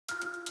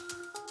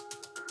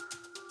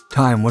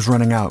Time was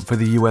running out for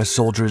the US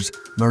soldiers,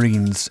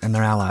 Marines, and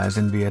their allies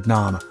in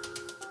Vietnam.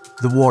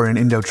 The war in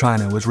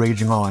Indochina was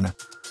raging on,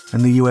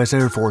 and the US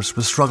Air Force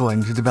was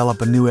struggling to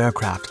develop a new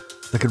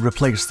aircraft that could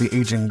replace the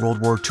aging World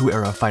War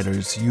II-era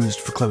fighters used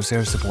for close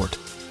air support.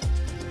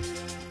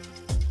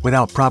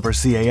 Without proper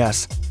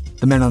CAS,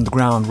 the men on the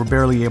ground were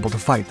barely able to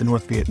fight the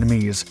North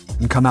Vietnamese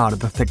and come out of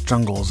the thick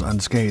jungles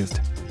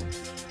unscathed.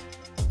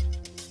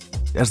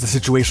 As the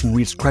situation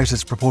reached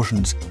crisis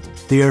proportions,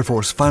 the Air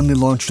Force finally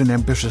launched an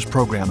ambitious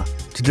program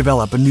to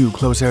develop a new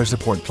close air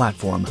support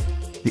platform,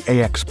 the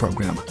AX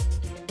program.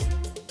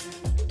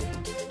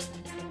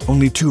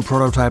 Only 2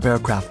 prototype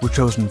aircraft were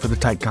chosen for the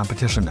tight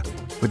competition,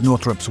 with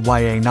Northrop's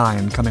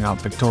YA-9 coming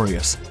out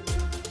victorious.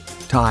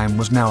 Time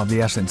was now of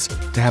the essence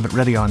to have it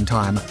ready on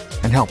time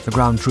and help the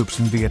ground troops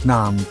in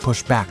Vietnam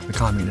push back the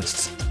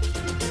communists.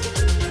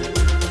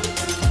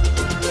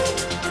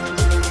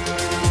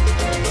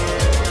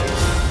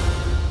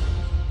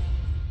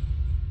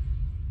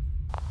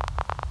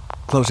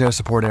 Close air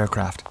support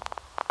aircraft.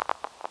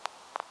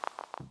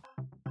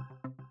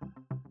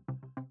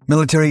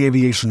 Military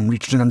aviation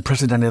reached an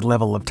unprecedented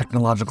level of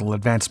technological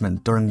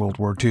advancement during World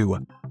War II,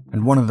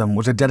 and one of them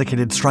was a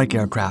dedicated strike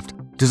aircraft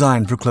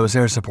designed for close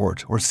air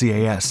support, or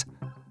CAS.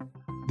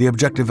 The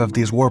objective of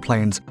these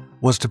warplanes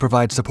was to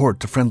provide support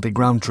to friendly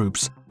ground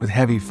troops with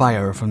heavy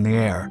fire from the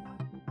air.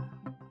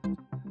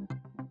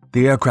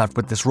 The aircraft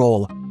with this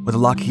role were the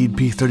Lockheed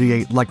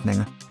P-38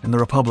 Lightning and the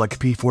Republic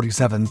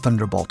P-47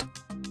 Thunderbolt.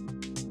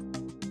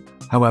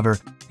 However,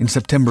 in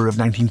September of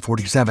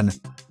 1947,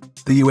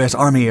 the U.S.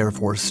 Army Air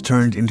Force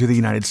turned into the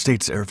United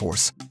States Air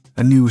Force,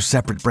 a new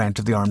separate branch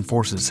of the armed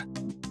forces,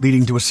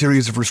 leading to a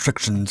series of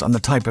restrictions on the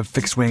type of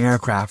fixed-wing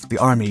aircraft the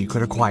Army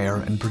could acquire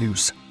and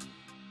produce.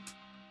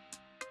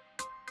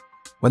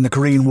 When the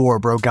Korean War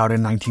broke out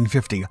in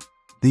 1950,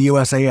 the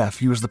USAF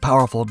used the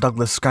powerful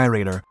Douglas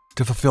Skyraider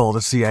to fulfill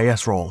the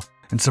CAS role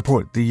and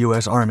support the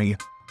U.S. Army,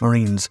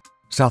 Marines,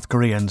 South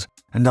Koreans,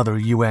 and other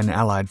UN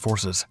allied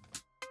forces.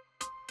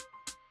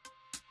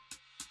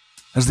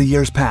 As the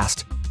years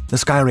passed, the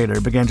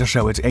Skyraider began to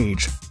show its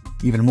age,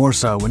 even more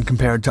so when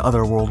compared to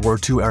other World War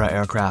II-era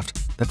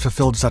aircraft that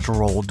fulfilled such a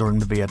role during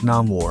the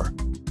Vietnam War.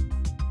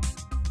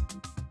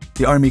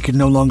 The Army could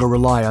no longer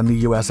rely on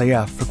the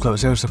USAF for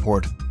close air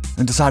support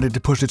and decided to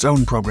push its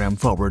own program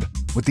forward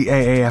with the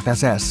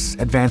AAFSS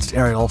Advanced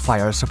Aerial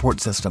Fire Support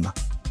System.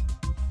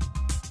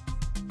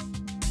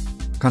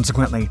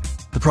 Consequently,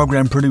 the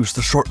program produced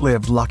the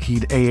short-lived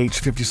Lockheed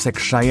AH-56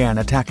 Cheyenne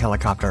attack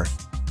helicopter,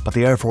 but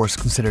the Air Force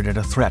considered it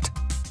a threat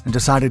and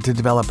decided to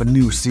develop a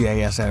new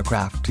CAS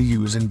aircraft to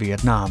use in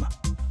Vietnam.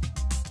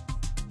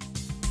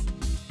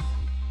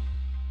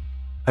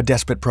 A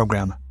desperate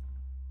program.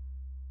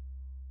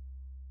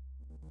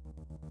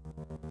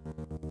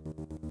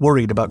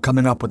 Worried about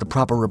coming up with a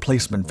proper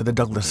replacement for the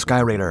Douglas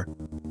Skyraider,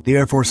 the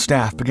Air Force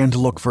staff began to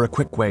look for a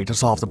quick way to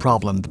solve the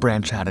problem the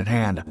branch had at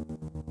hand,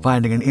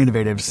 finding an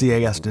innovative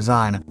CAS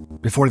design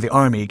before the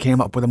Army came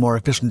up with a more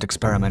efficient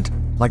experiment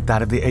like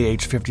that of the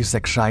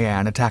AH-56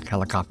 Cheyenne attack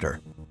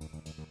helicopter.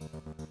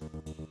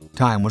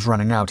 Time was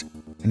running out,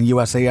 and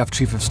USAF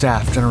Chief of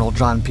Staff General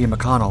John P.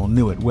 McConnell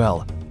knew it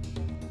well.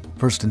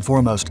 First and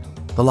foremost,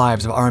 the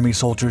lives of Army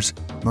soldiers,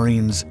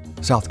 Marines,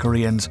 South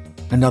Koreans,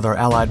 and other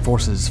Allied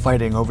forces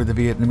fighting over the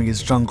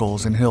Vietnamese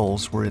jungles and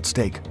hills were at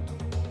stake.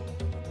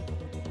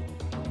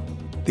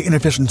 The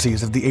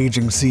inefficiencies of the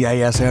aging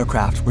CAS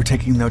aircraft were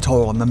taking their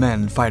toll on the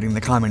men fighting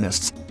the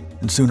communists,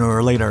 and sooner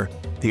or later,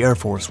 the Air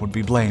Force would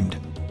be blamed.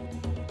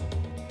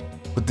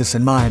 With this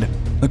in mind,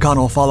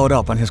 McConnell followed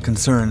up on his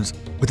concerns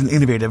with an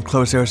innovative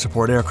close air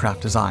support aircraft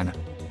design,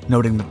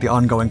 noting that the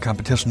ongoing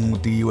competition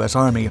with the U.S.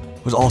 Army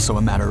was also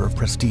a matter of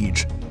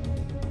prestige.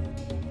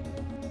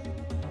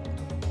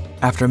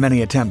 After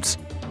many attempts,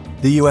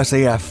 the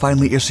USAF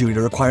finally issued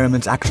a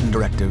Requirements Action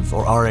Directive,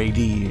 or RAD,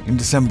 in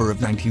December of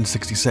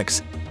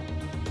 1966.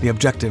 The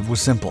objective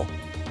was simple: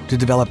 to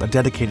develop a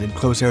dedicated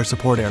close air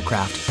support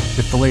aircraft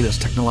with the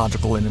latest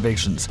technological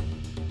innovations.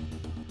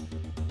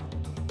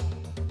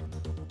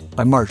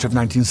 By March of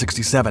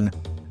 1967,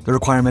 the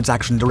Requirements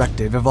Action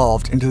Directive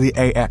evolved into the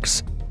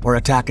AX, or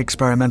Attack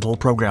Experimental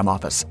Program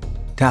Office,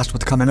 tasked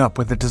with coming up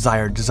with the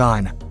desired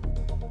design.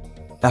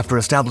 After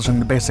establishing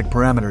the basic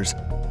parameters,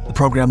 the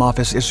Program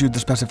Office issued the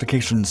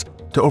specifications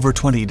to over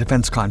 20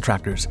 defense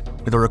contractors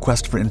with a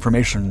Request for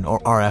Information, or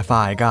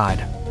RFI, guide.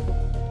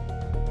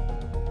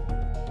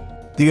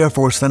 The Air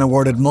Force then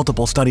awarded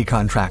multiple study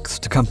contracts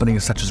to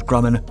companies such as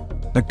Grumman,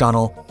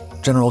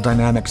 McDonnell, General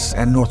Dynamics,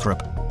 and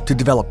Northrop to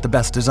develop the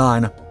best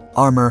design,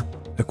 armor,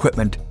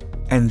 equipment,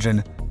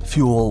 engine,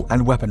 fuel,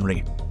 and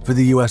weaponry for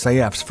the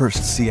USAF's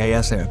first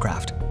CAS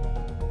aircraft.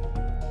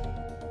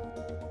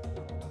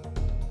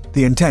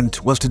 The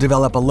intent was to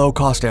develop a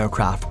low-cost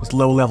aircraft with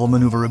low-level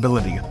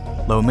maneuverability,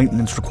 low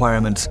maintenance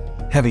requirements,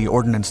 heavy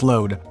ordnance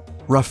load,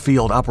 rough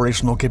field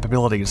operational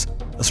capabilities,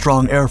 a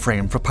strong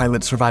airframe for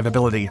pilot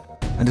survivability,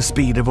 and a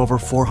speed of over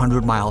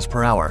 400 miles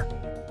per hour.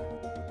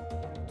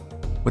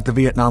 With the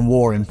Vietnam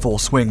War in full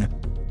swing,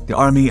 the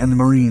Army and the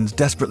Marines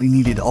desperately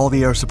needed all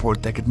the air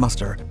support they could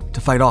muster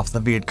to fight off the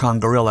Viet Cong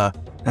guerrilla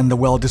and the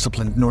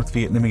well-disciplined North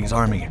Vietnamese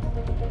army.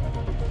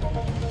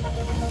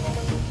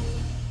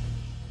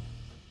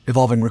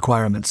 Evolving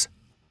requirements.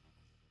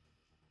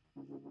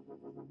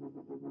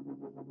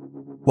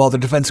 While the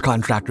defense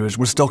contractors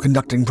were still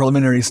conducting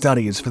preliminary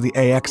studies for the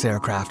AX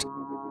aircraft,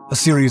 a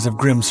series of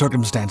grim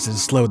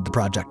circumstances slowed the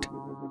project.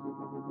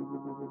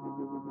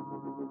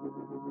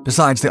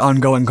 Besides the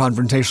ongoing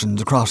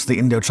confrontations across the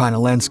Indochina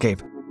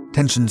landscape,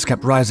 tensions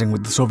kept rising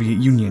with the Soviet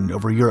Union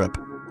over Europe.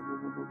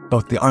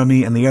 Both the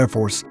Army and the Air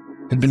Force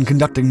had been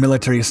conducting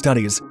military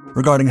studies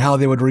regarding how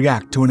they would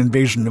react to an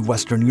invasion of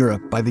Western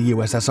Europe by the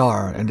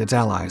USSR and its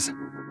allies.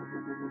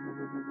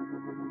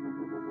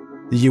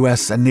 The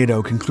US and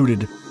NATO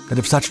concluded that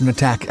if such an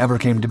attack ever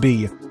came to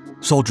be,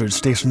 soldiers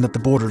stationed at the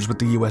borders with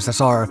the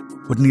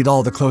USSR would need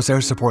all the close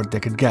air support they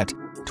could get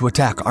to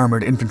attack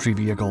armored infantry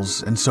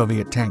vehicles and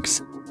Soviet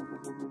tanks.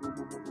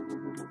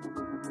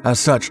 As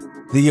such,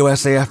 the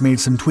USAF made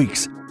some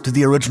tweaks to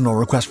the original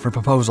request for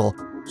proposal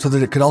so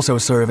that it could also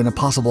serve in a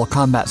possible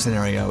combat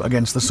scenario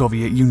against the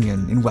Soviet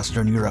Union in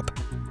Western Europe.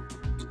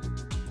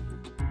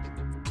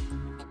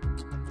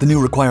 The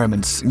new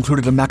requirements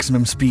included a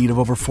maximum speed of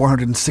over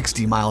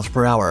 460 miles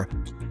per hour,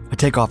 a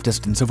takeoff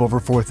distance of over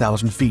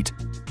 4,000 feet,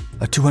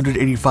 a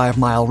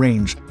 285-mile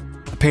range,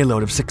 a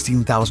payload of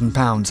 16,000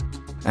 pounds,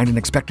 and an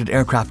expected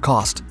aircraft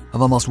cost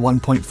of almost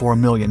 $1.4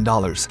 million.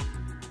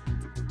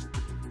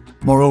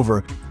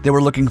 Moreover, they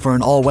were looking for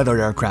an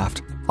all-weather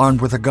aircraft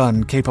armed with a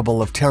gun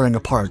capable of tearing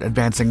apart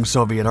advancing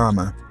Soviet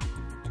armor.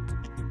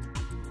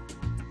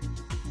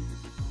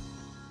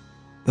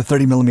 The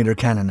 30mm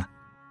cannon.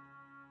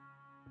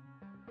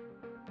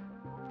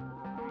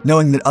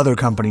 Knowing that other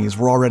companies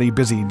were already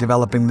busy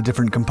developing the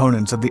different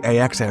components of the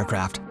AX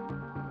aircraft,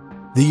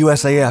 the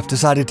USAF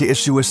decided to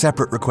issue a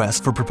separate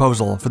request for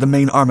proposal for the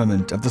main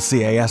armament of the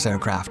CAS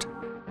aircraft.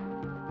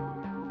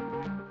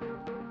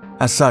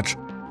 As such,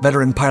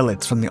 veteran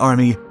pilots from the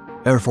Army,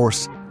 Air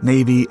Force,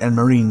 Navy, and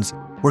Marines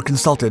were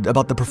consulted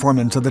about the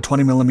performance of the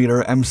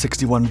 20mm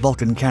M61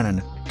 Vulcan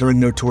cannon during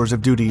their tours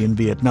of duty in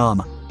Vietnam.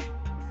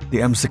 The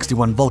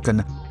M61 Vulcan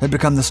had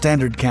become the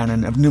standard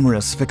cannon of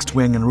numerous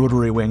fixed-wing and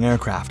rotary-wing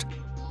aircraft,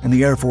 and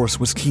the Air Force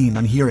was keen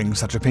on hearing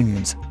such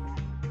opinions.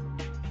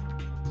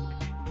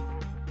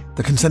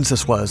 The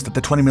consensus was that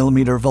the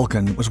 20mm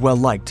Vulcan was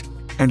well-liked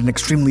and an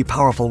extremely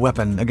powerful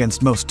weapon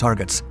against most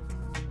targets.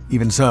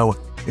 Even so,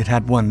 it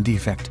had one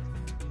defect.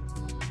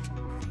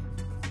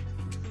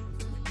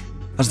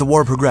 As the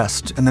war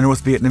progressed and the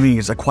North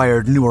Vietnamese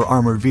acquired newer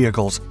armored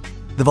vehicles,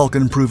 the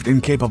Vulcan proved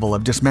incapable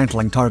of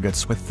dismantling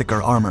targets with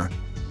thicker armor.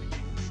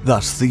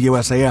 Thus, the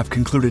USAF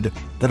concluded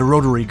that a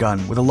rotary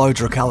gun with a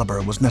larger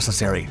caliber was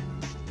necessary.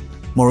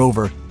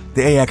 Moreover,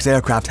 the AX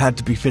aircraft had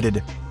to be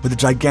fitted with a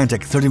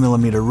gigantic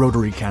 30mm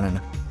rotary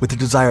cannon with the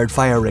desired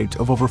fire rate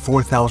of over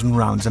 4,000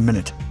 rounds a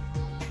minute.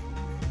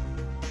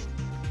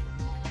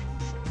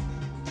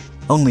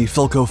 Only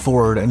Philco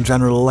Ford and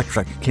General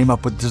Electric came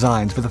up with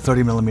designs for the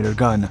 30mm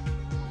gun,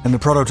 and the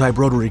prototype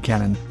rotary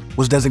cannon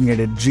was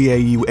designated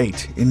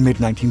GAU-8 in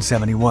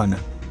mid-1971.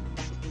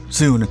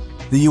 Soon,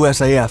 the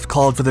USAF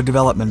called for the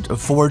development of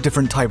 4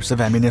 different types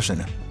of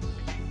ammunition: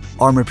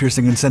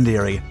 armor-piercing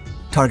incendiary,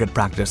 target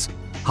practice,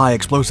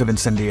 high-explosive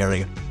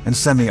incendiary, and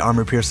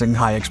semi-armor-piercing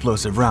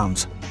high-explosive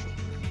rounds.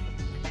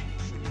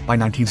 By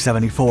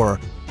 1974,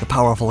 the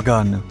powerful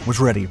gun was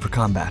ready for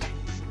combat.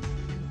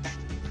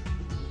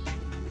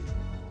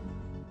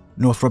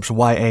 Northrop's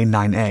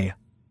YA-9A.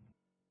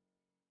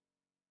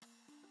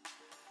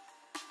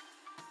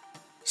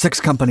 6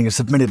 companies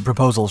submitted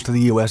proposals to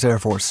the U.S. Air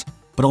Force,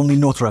 but only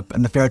Northrop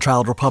and the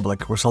Fairchild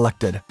Republic were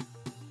selected.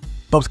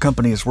 Both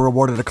companies were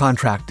awarded a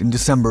contract in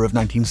December of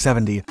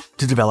 1970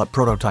 to develop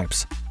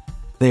prototypes.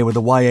 They were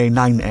the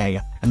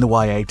YA-9A and the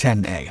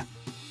YA-10A.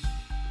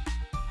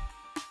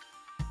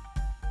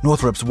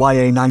 Northrop's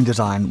YA-9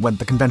 design went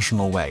the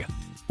conventional way,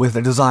 with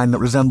a design that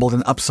resembled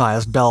an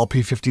upsized Bell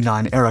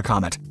P-59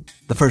 Aerocomet,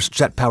 the first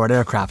jet-powered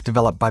aircraft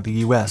developed by the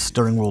U.S.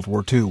 during World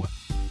War II.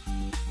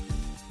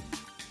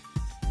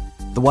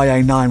 The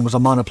YA-9 was a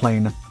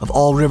monoplane of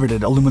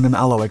all-riveted aluminum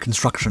alloy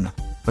construction,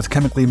 with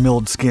chemically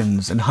milled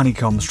skins and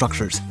honeycomb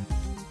structures.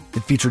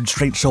 It featured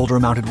straight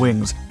shoulder-mounted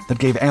wings that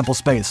gave ample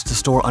space to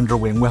store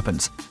underwing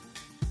weapons.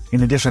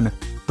 In addition,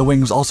 the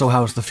wings also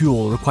housed the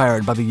fuel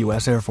required by the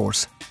U.S. Air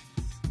Force.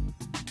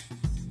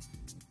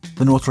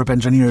 The Northrop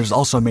engineers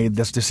also made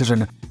this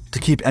decision to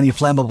keep any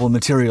flammable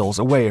materials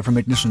away from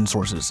ignition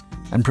sources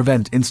and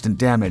prevent instant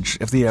damage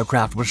if the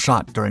aircraft was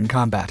shot during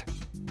combat.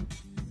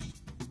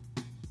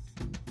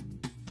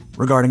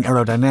 Regarding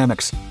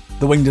aerodynamics,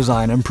 the wing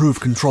design improved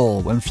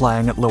control when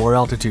flying at lower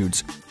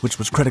altitudes, which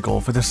was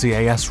critical for the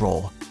CAS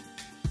role.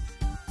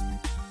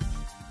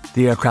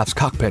 The aircraft's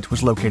cockpit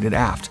was located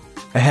aft,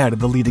 ahead of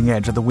the leading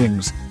edge of the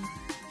wings.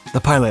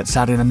 The pilot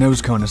sat in a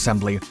nose cone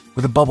assembly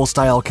with a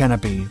bubble-style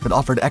canopy that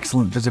offered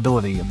excellent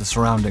visibility of the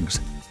surroundings.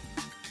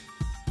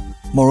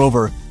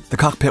 Moreover, the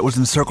cockpit was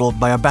encircled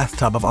by a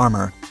bathtub of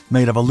armor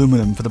made of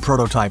aluminum for the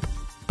prototype,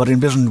 but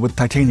envisioned with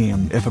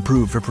titanium if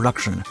approved for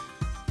production.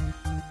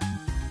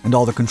 And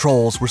all the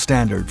controls were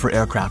standard for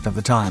aircraft of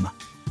the time.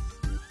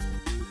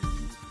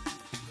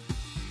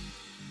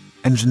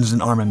 engines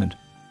and armament.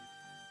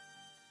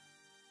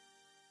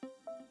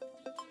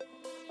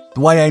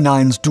 The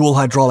YA-9's dual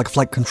hydraulic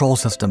flight control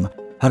system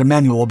had a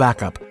manual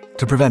backup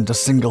to prevent a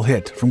single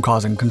hit from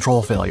causing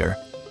control failure.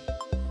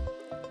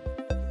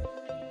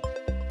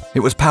 It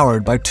was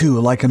powered by two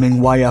Lycoming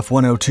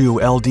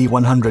YF-102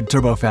 LD-100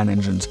 turbofan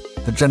engines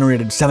that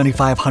generated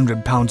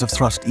 7,500 pounds of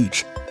thrust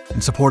each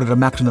and supported a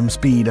maximum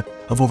speed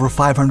of over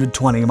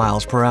 520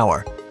 miles per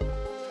hour.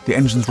 The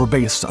engines were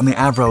based on the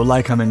Avro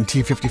Lycoming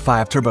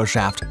T55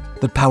 turboshaft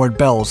that powered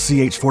Bell's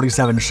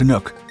CH-47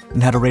 Chinook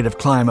and had a rate of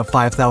climb of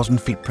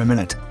 5,000 feet per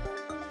minute.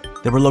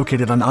 They were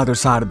located on either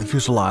side of the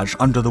fuselage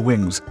under the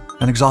wings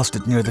and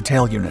exhausted near the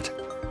tail unit.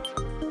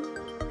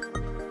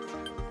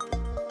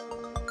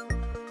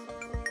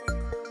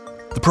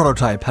 The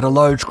prototype had a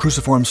large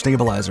cruciform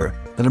stabilizer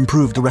that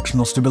improved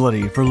directional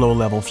stability for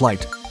low-level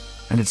flight,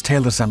 and its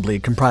tail assembly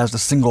comprised a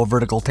single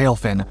vertical tail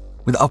fin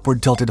with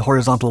upward-tilted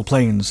horizontal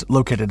planes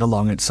located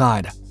along its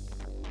side.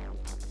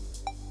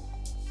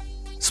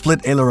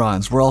 Split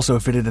ailerons were also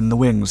fitted in the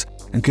wings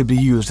and could be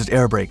used as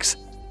air brakes.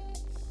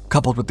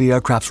 Coupled with the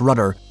aircraft's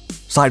rudder,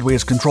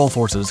 sideways control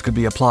forces could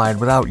be applied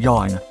without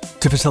yawing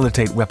to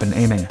facilitate weapon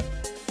aiming.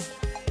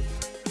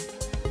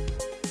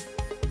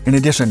 In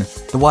addition,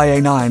 the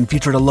YA-9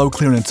 featured a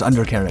low-clearance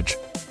undercarriage.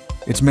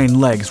 Its main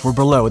legs were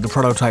below the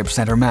prototype's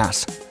center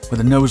mass,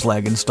 with a nose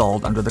leg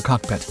installed under the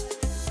cockpit.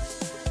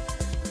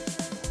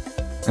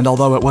 And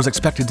although it was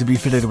expected to be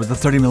fitted with a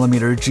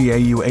 30mm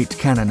GAU-8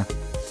 cannon,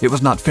 it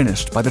was not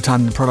finished by the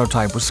time the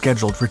prototype was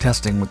scheduled for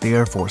testing with the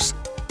Air Force.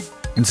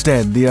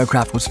 Instead, the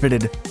aircraft was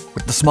fitted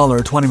with the smaller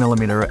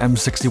 20mm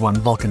M61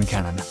 Vulcan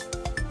cannon.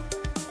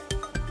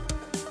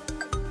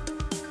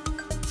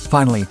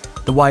 Finally,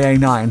 the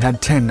YA-9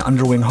 had 10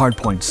 underwing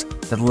hardpoints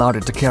that allowed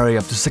it to carry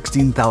up to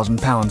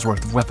 16,000 pounds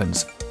worth of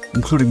weapons,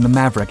 including the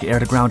Maverick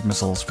air-to-ground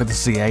missiles for the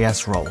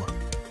CAS role.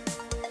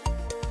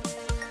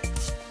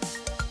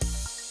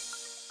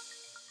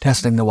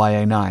 Testing the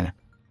YA-9.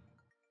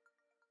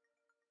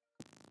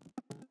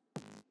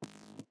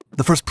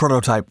 The first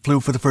prototype flew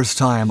for the first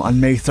time on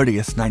May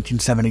 30th,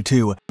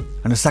 1972,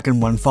 and a second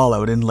one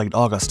followed in late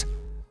August.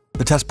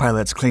 The test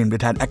pilots claimed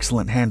it had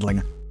excellent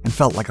handling and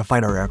felt like a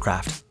fighter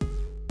aircraft.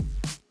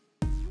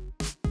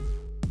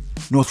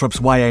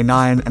 Northrop's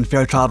YA-9 and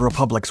Fairchild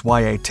Republic's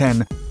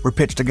YA-10 were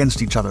pitched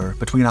against each other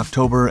between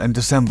October and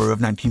December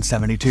of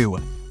 1972,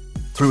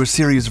 through a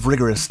series of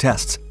rigorous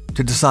tests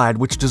to decide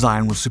which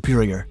design was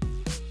superior.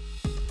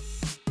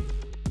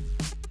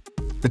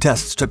 The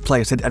tests took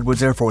place at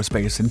Edwards Air Force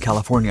Base in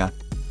California,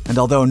 and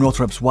although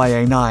Northrop's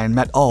YA-9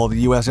 met all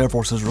the U.S. Air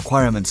Force's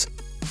requirements,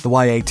 the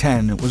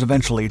YA-10 was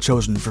eventually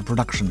chosen for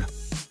production.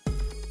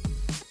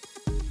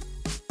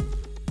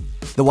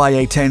 The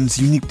YA-10's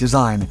unique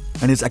design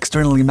and its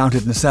externally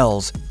mounted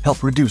nacelles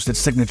helped reduce its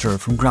signature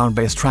from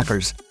ground-based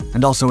trackers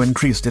and also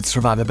increased its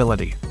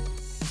survivability.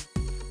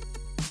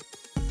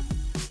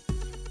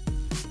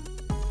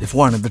 If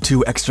one of the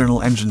two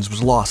external engines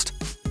was lost,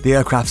 the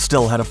aircraft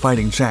still had a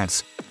fighting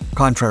chance,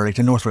 contrary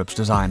to Northrop's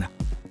design.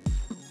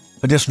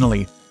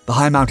 Additionally, the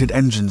high-mounted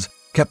engines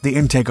kept the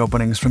intake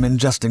openings from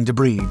ingesting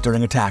debris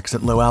during attacks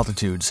at low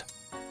altitudes.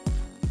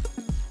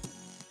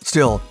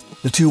 Still,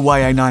 the two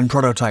YA-9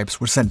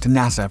 prototypes were sent to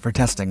NASA for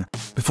testing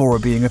before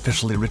being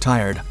officially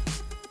retired.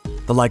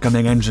 The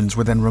Lycoming engines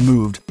were then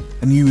removed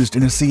and used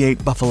in a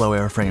C-8 Buffalo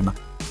airframe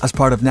as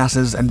part of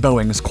NASA's and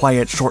Boeing's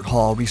Quiet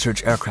Short-Haul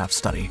Research Aircraft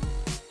Study.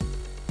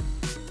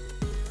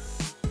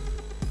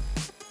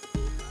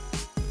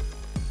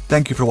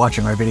 Thank you for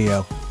watching our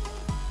video.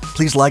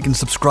 Please like and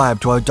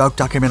subscribe to our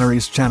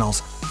documentaries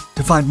channels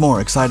to find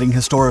more exciting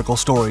historical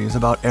stories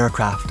about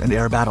aircraft and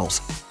air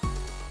battles.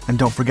 And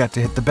don't forget to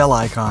hit the bell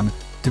icon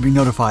to be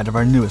notified of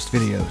our newest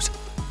videos.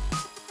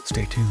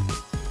 Stay tuned.